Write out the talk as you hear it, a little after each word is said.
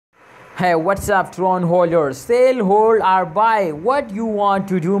Hey, what's up, Tron holders? Sell, hold, or buy. What you want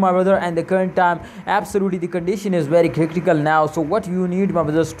to do, my brother? And the current time, absolutely, the condition is very critical now. So, what you need, my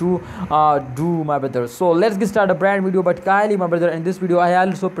brothers, to do, my brother? So, let's get started a brand video. But kindly, my brother, in this video, I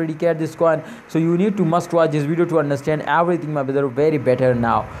also predicate this coin. So, you need to must watch this video to understand everything, my brother, very better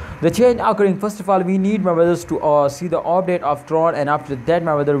now. The change occurring. First of all, we need, my brothers, to see the update of Tron, and after that,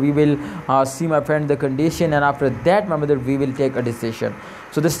 my brother, we will see, my friend, the condition, and after that, my brother, we will take a decision.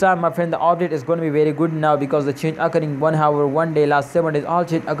 So this time, my friend, the update is going to be very good now because the change occurring 1 hour, 1 day, last 7 days, all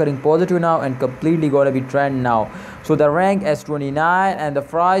change occurring positive now and completely going to be trend now. So the rank is 29 and the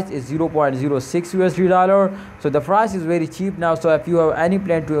price is 0.06 USD dollar. So the price is very cheap now. So if you have any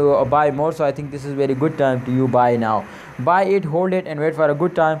plan to buy more, so I think this is very good time to you buy now. Buy it, hold it, and wait for a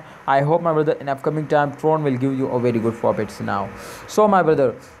good time. I hope, my brother, in upcoming time Tron will give you a very good profits now. So my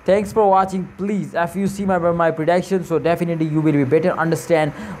brother, thanks for watching. Please, if you see my prediction, so definitely you will be better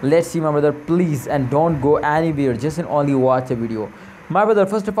understand. Let's see, my brother, please, and don't go anywhere, just and only watch a video. My brother,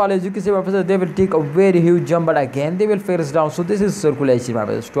 first of all, as you can see, my brother, they will take a very huge jump, but again they will face down. So this is circulation, my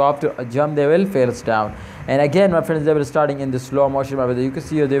brother. So after a jump, they will face down, and again, my friends, they were starting in the slow motion, my brother. You can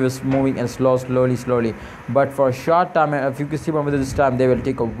see here they were moving and slowly. But for a short time, if you can see, my brother, this time they will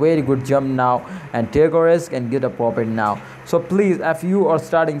take a very good jump now and take a risk and get a profit now. So please, if you are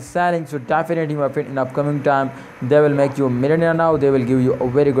starting selling, so definitely, my friend, in upcoming time they will make you a millionaire now. They will give you a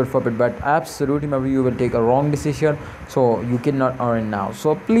very good profit, but absolutely, maybe you will take a wrong decision, so you cannot earn now.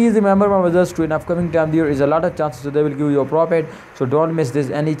 So please remember, my brothers, to in upcoming time there is a lot of chances, so they will give you a profit. So don't miss this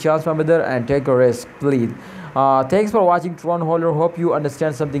any chance, my brother, and take a risk, please. Thanks for watching, Tron holder. Hope you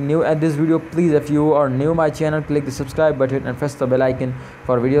understand something new at this video. Please, if you are new my channel, click the subscribe button and press the bell icon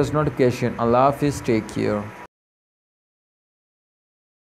for videos notification. Allah Hafiz, take care.